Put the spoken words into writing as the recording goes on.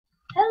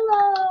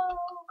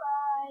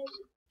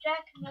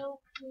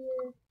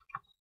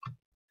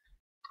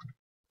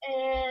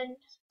and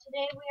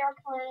today we are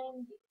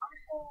playing the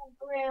Uncle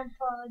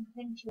Grandpa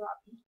Adventure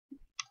Obby.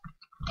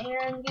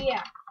 And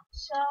yeah,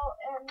 so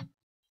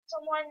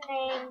someone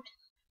named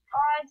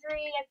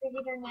Audrey, I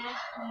forget her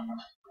last name,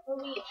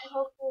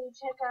 hopefully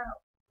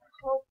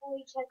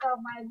check out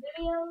my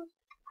videos,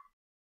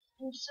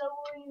 and so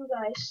will you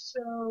guys.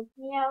 So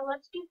yeah,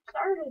 let's get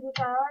started, which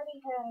I already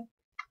have.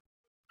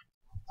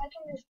 I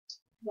can just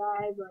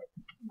die, but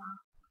nah.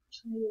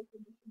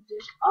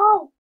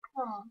 Oh!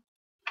 Huh.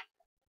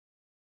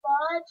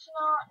 But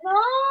not. No!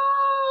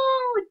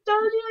 It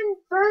doesn't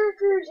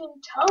burgers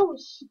and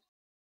toast.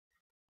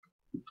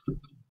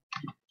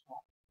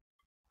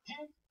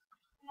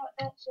 What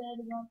that said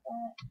about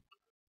that.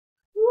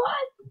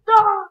 What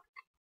the?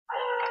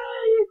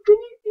 Ah, you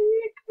couldn't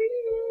eat me.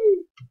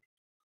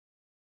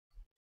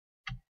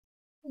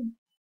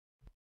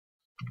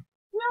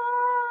 No,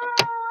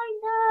 I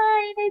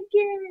died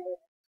again.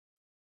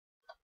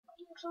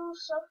 I'm so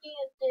sucky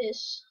at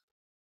this.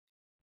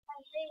 I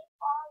hate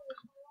all this.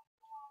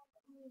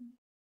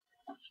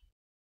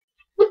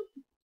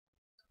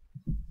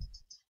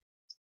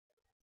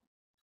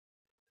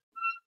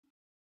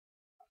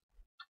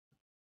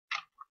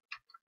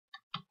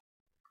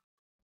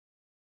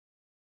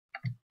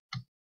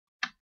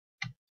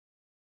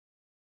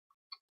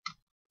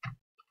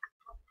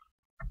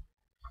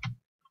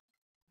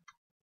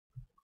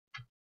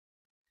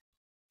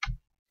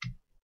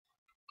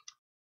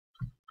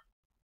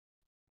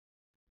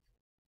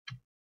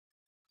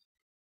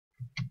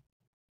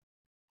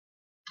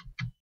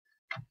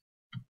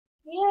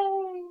 Yay!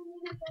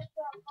 We got that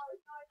part.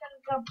 Now I gotta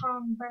jump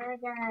on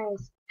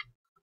burgers.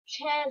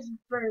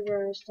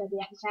 Cheeseburgers to be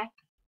exact.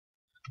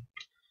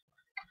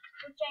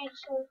 Which ain't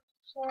so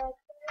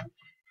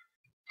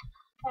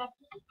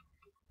happy.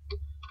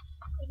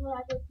 Because when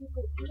other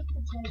people eat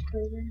the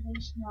cheeseburger, they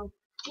smell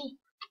deep.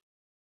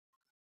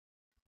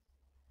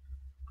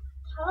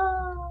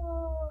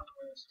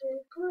 Toaster,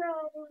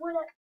 brother, what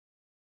up?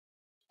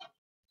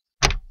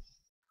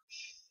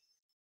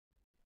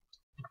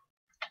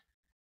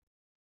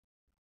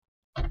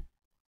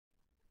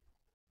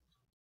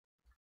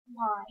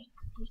 Why?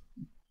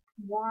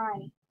 Why?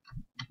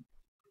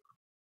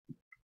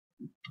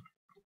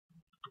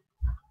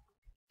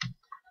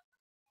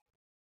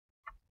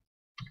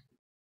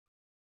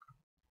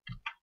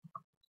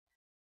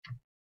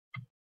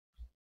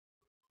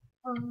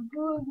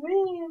 Uncle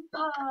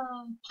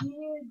Grandpa,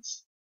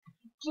 kids,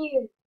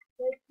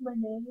 that's my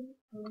name,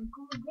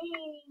 Uncle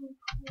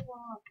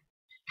Grandpa.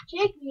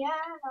 Check me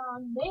out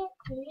on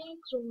Netflix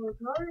or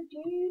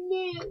Cartoon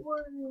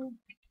Network.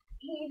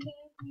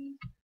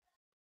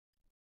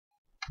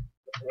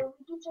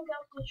 We can check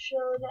out the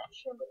show. That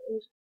show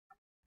is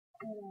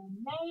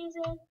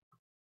amazing.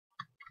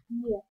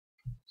 Yeah.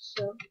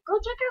 So go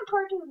check out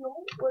Cartoon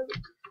Network.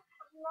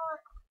 I'm not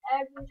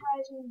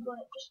advertising,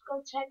 but just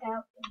go check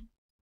out them.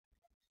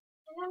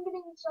 And I'm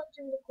getting sucked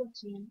into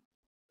quicksand.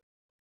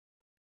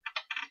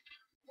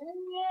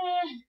 And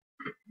yeah,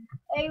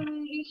 I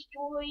will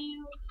destroy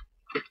you.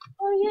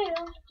 Oh yeah, I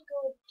don't have to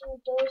go through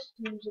those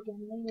things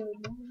again later.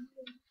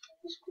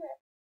 This crap.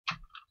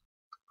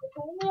 If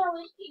only I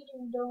was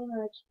eating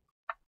donuts.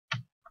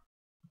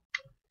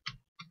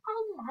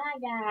 Oh my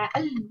god.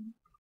 What are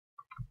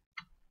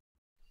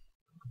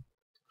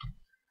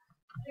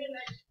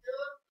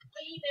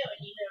you doing?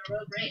 You doing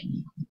road rage?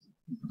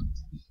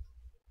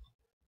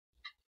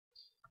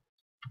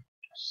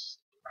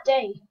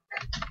 Steak.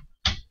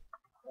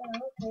 Oh,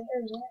 okay,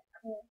 there's that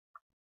crap.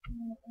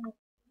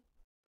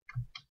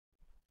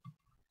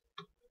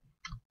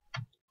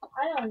 I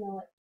don't know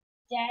what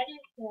that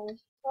is.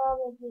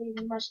 Probably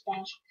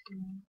mustache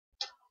cream.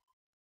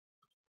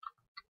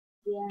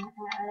 Yeah,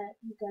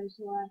 you guys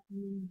laugh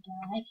me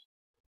die.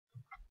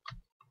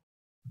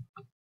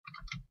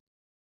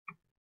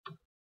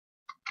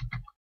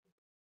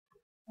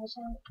 That's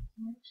how it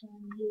works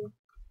on you.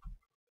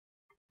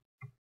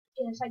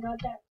 Yes, I got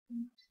that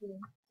too.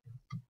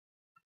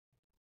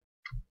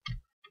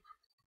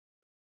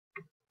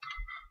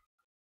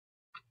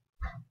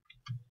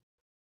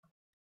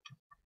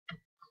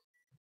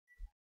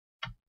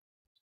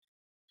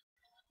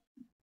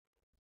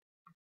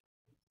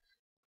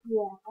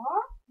 Yeah?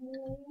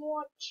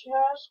 More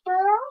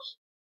cheeseburgers?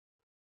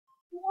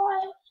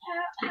 What?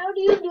 How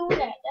do you do that?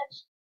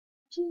 That's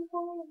too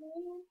far,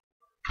 man.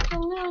 It's a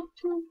little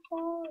too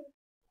far.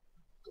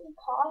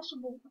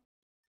 Impossible.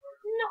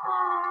 No,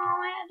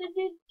 I have to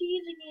do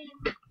these again,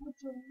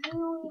 which are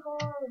really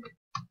hard.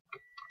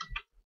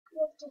 You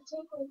have to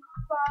take like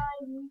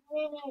 5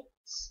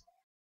 minutes.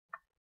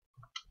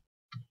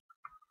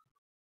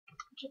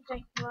 Just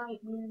think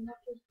right, man. Not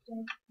just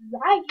think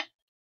right.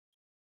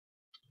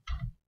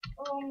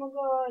 Oh my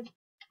god.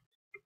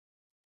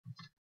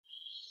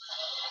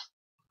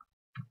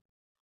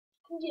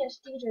 Yes,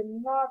 these are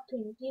not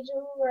pink. These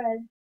are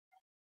red.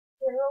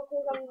 Here, real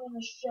quick, I'm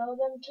gonna show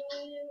them to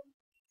you.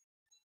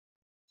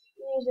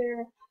 These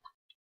are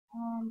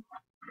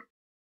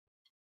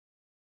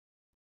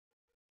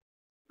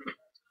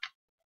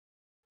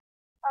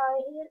I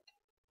hit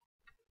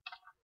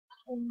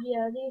And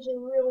yeah, these are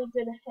really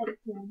good ahead of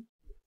time.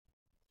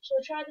 So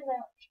try them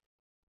out.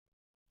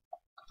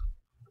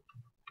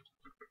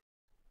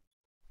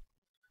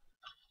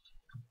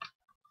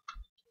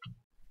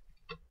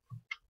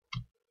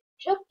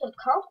 Took the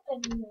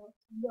company, for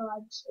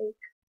God's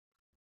sake.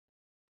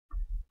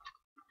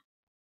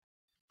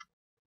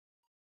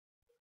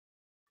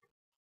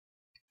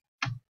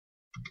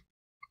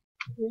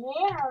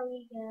 There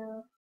we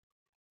go.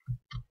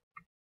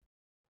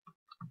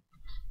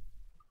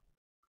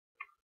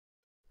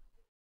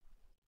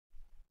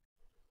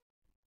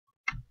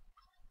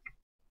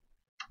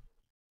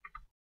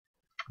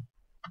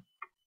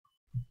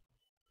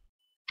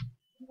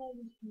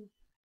 Maybe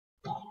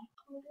back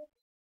with it.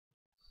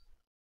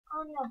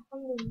 Oh no,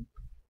 I'm going to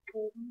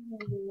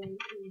be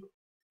right here.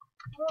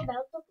 We're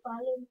about to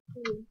fly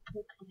into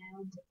the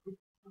clouds at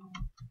this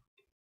time.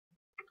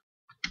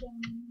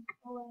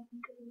 Oh, I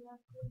think it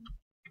left here.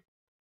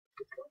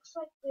 It looks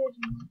like there's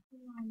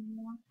nothing on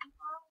nothing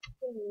on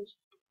there's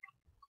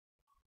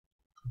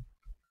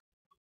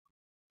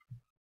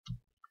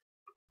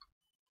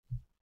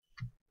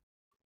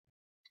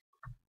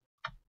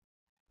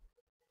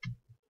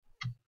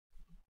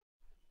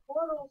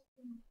portals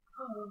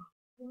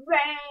and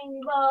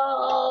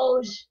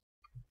rainbows.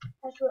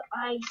 That's what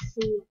I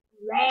see.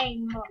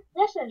 Rainbow.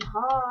 This is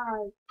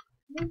hard.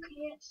 You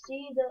can't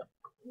see the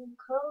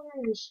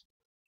colors.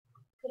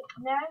 Okay,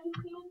 now you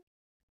can.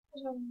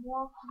 Because I'm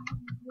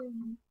walking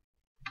green.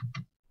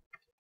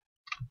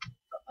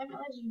 I know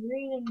it's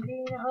green and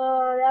green.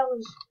 Oh, that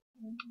was.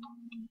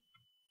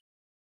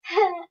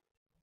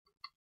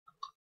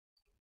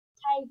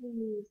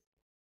 Tigers.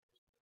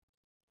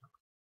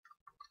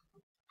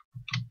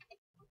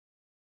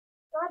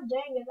 God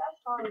dang it,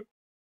 that's hard.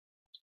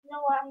 You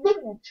know what? I'm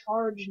gonna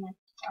charge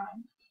next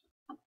time.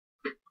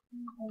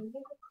 Okay,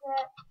 get the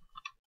crap.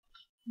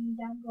 And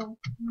then go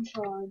and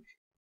charge.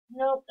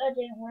 Nope, that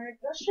didn't work.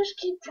 Let's just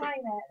keep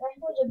trying that. That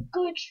was a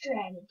good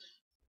strategy.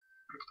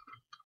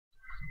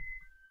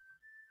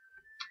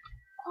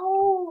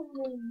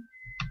 Holy.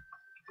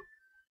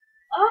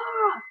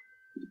 Ah!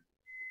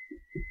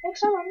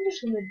 Next time I'm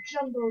just gonna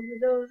jump over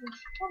those. I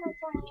just wanna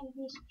try and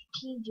be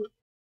strategic.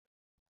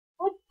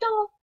 What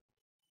the?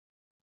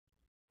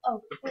 Oh,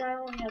 and I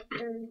only have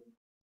 30.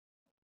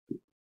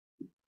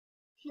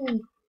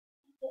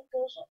 It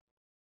goes up.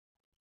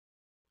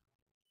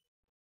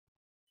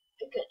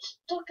 It gets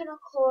stuck in a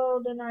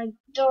cloud and I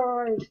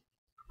died.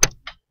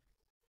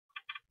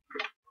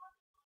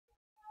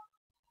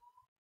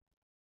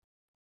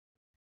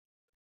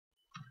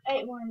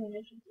 Eight more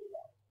minutes to do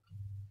that.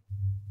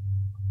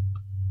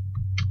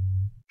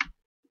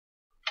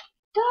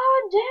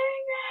 God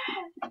dang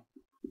it!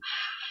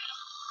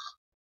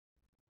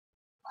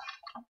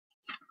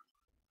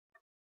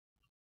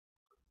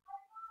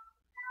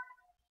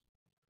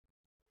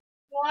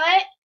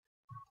 What?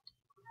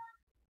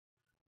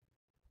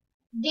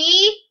 D?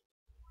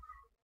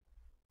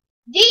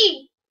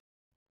 D?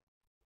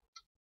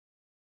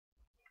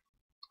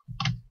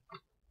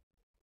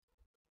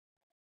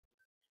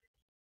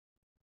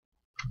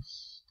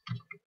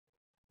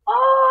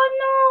 Oh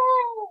no!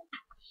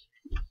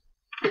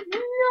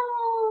 No!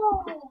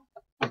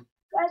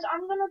 Guys,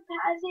 I'm gonna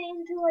pass it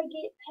until I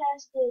get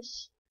past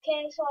this.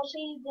 Okay, so I'll see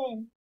you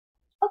then.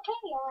 Okay,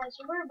 guys,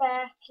 we're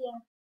back. Yeah,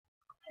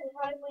 I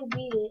finally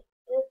beat it.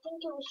 I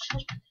think it was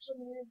just because of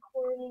the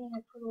recording and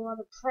it put a lot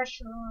of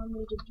pressure on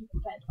me to do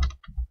better.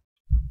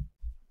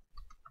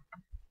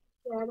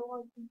 Yeah, I don't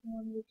like people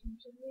on YouTube,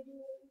 so they do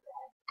really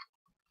bad.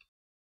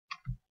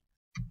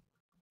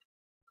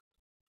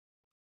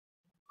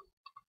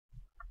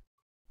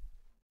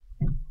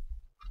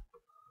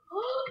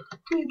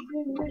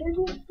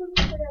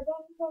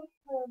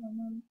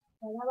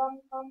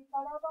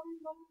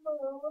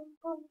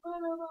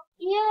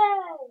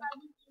 Yeah!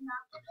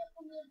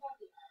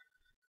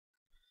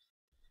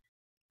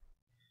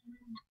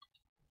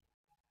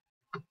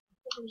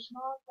 It was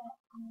not that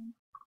one.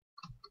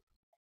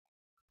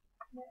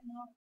 No.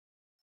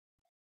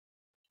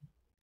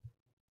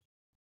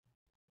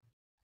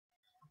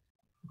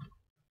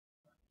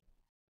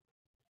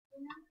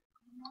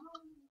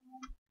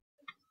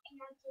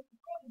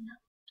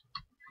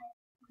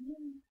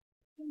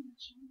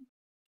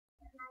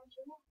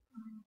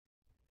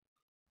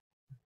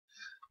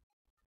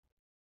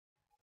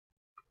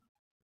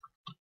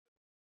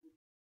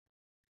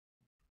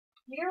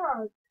 You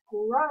are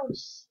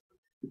gross.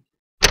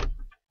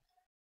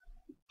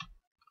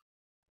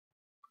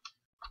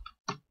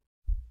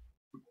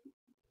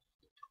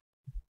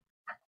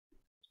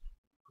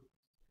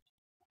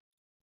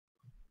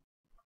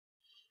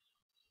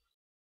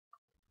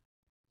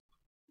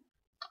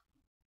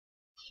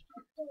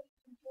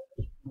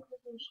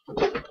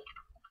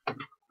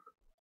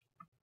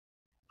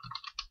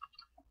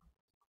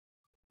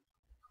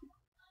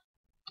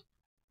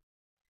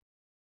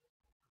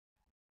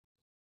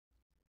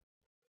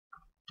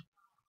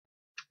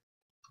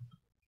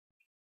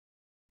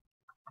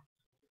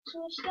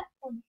 So it's that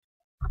one.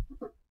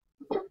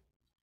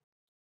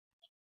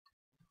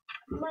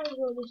 Might as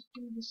well just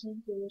do the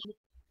same for this.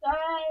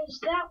 Guys,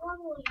 that one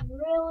was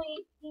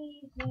really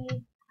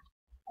easy.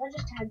 I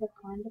just had to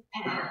find a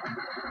pattern.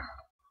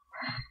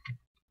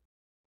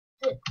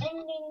 The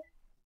ending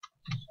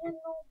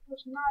signal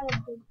was not a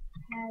big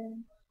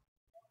pattern.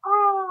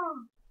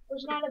 Oh,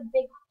 was not a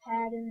big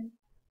pattern.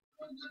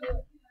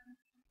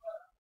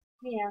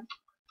 Yeah,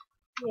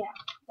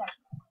 that's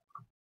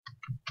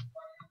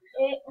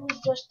it was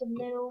just the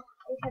middle.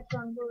 It kept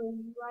on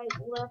going right,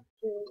 left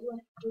to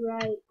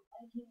right.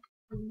 I can't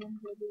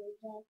remember the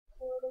exact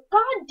order.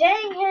 God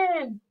dang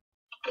him!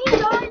 He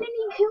died and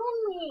he killed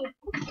me!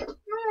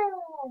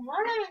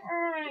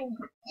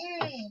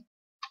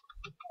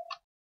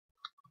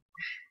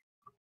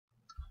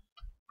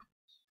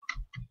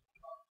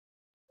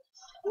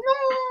 No,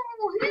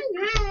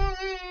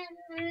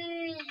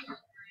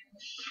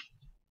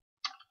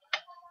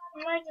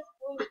 I might just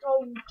waste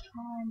all your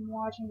time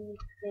watching me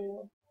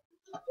fail.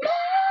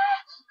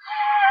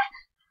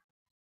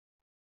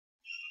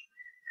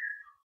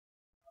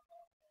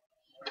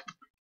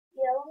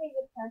 Yeah, let me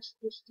get past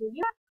this dude.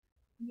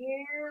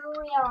 Here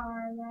we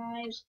are,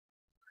 guys.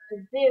 The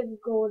big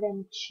golden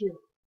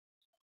tube.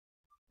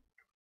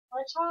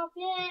 Let's hop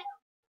in.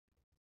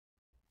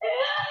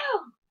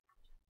 Ew!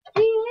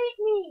 He hate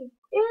me!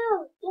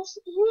 Ew! Yes,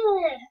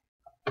 ew!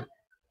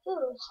 Ew,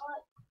 it's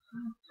like...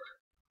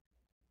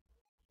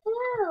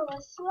 Ew,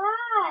 a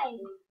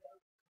slide!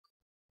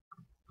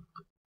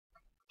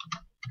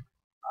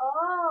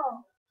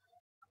 Oh!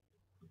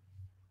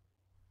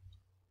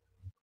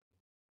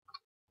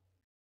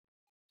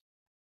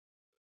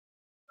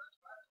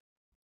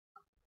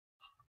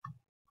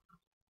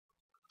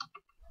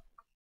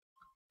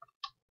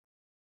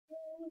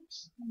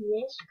 It's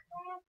this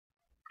crap?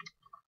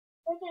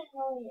 Where the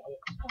hell did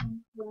it come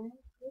from?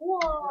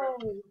 Whoa!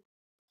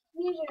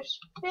 These are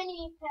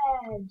spinny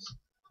pads!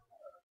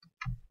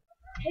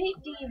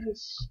 Hate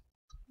these!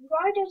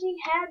 Why does he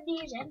have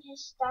these in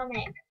his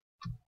stomach?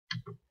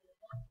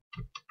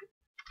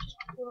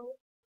 Well,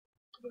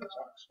 it's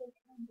actually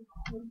kind of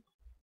cool.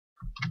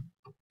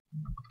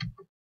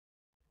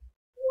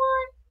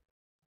 What?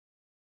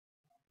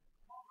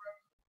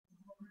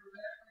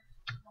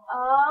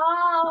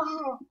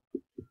 Oh!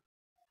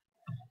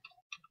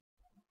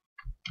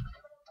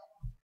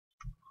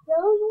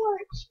 Those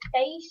weren't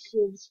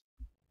spaces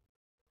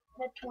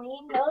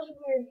between, those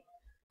were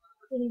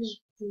things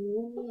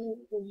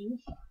moving.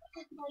 I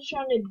was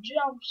trying to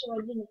jump so I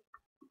didn't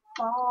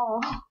fall.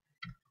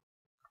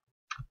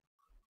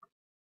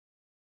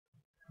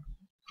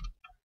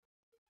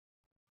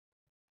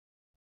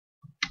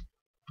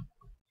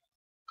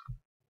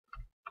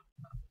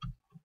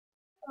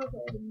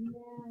 Okay,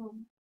 now.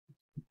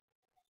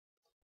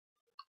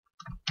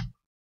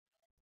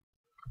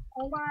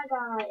 Oh my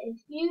god, if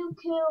you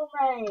kill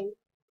Ray,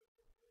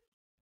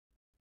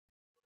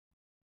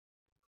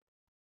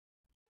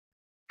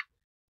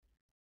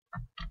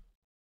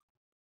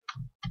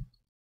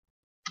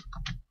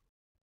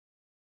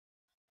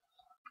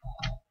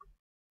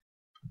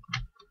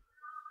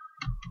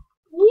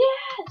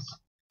 yes!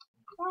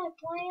 My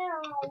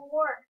plan will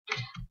work.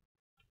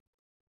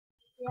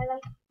 Yeah,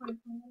 that's my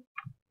plan.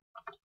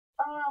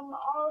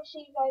 I'll see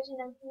you guys in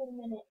a few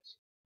minutes.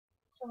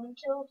 So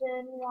until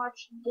then,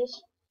 watch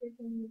this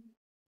freaking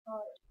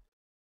part.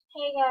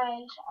 Hey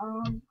guys,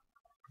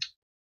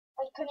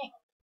 I couldn't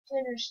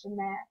finish the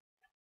map,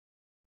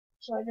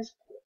 so I just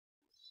quit.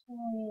 So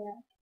yeah.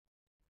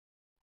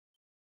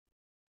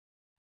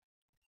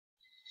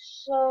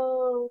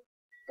 So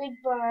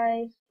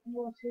goodbye.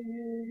 We'll see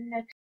you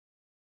next.